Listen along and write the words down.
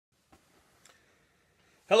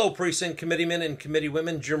Hello, Precinct Committeemen and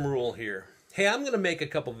Committeewomen. Jim Rule here. Hey, I'm going to make a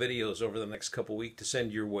couple videos over the next couple weeks to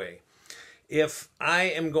send your way. If I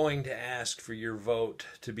am going to ask for your vote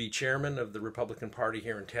to be chairman of the Republican Party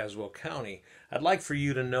here in Tazewell County, I'd like for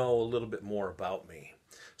you to know a little bit more about me.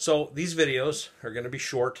 So these videos are going to be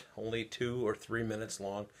short, only 2 or 3 minutes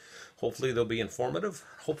long. Hopefully they'll be informative.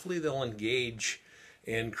 Hopefully they'll engage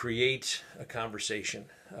and create a conversation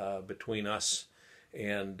between us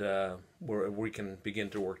and where we can begin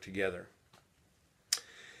to work together.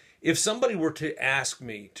 If somebody were to ask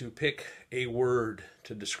me to pick a word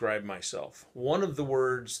to describe myself, one of the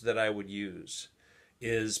words that I would use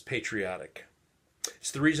is patriotic.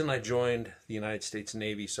 It's the reason I joined the United States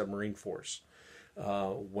Navy submarine force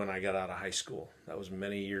when I got out of high school. That was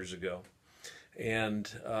many years ago. And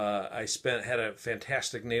I had a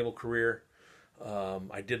fantastic naval career.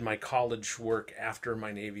 I did my college work after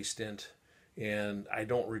my Navy stint, and I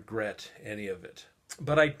don't regret any of it.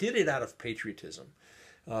 But I did it out of patriotism.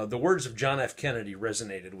 The words of John F. Kennedy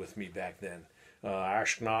resonated with me back then.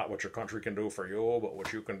 Ask not what your country can do for you, but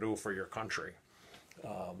what you can do for your country.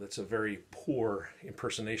 That's a very poor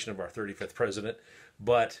impersonation of our 35th president,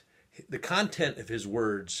 but the content of his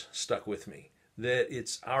words stuck with me, that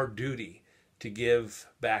it's our duty to give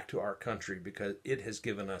back to our country because it has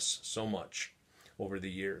given us so much over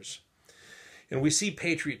the years. And we see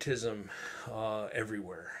patriotism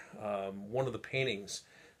everywhere. One of the paintings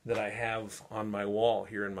that I have on my wall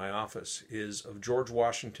here in my office is of George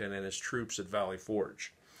Washington and his troops at Valley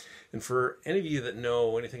Forge. And for any of you that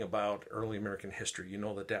know anything about early American history, you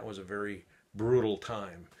know that that was a very brutal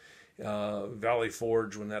time. Valley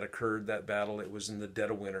Forge, when that occurred, that battle, it was in the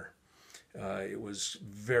dead of winter. It was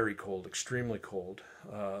very cold, extremely cold.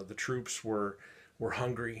 The troops were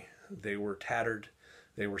hungry, they were tattered,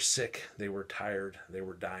 they were sick, they were tired, they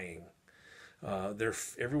were dying.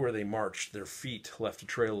 Everywhere they marched, their feet left a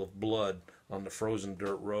trail of blood on the frozen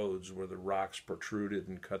dirt roads where the rocks protruded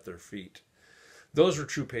and cut their feet. Those were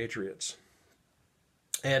true patriots.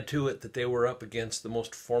 Add to it that they were up against the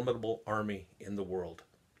most formidable army in the world.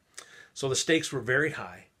 So the stakes were very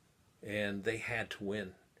high, and they had to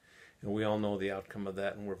win. And we all know the outcome of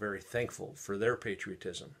that, and we're very thankful for their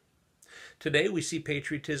patriotism. Today we see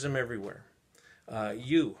patriotism everywhere.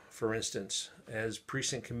 You, for instance, as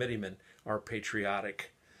precinct committeemen, are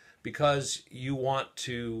patriotic because you want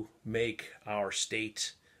to make our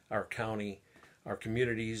state, our county, our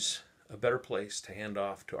communities a better place to hand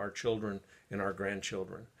off to our children and our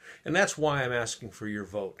grandchildren. And that's why I'm asking for your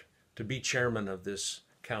vote to be chairman of this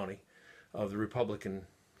county, of the Republican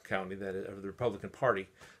county, of the Republican Party,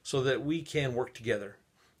 so that we can work together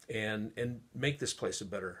and make this place a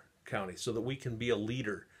better county, so that we can be a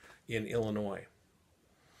leader in Illinois.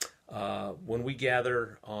 When we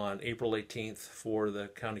gather on April 18th for the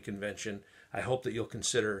county convention, I hope that you'll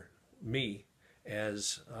consider me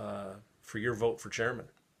as for your vote for chairman.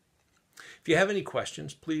 If you have any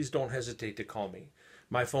questions, please don't hesitate to call me.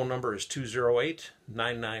 My phone number is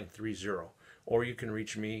 208-9930, or you can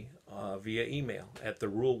reach me via email at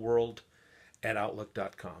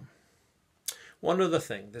theruleworld@outlook.com. One other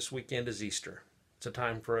thing, this weekend is Easter. It's a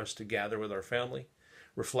time for us to gather with our family,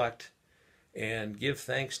 reflect, and give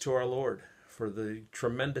thanks to our Lord for the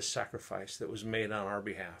tremendous sacrifice that was made on our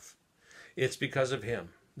behalf. It's because of him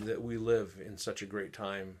that we live in such a great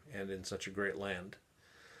time and in such a great land.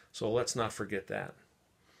 So let's not forget that.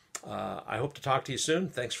 I hope to talk to you soon.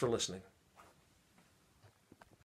 Thanks for listening.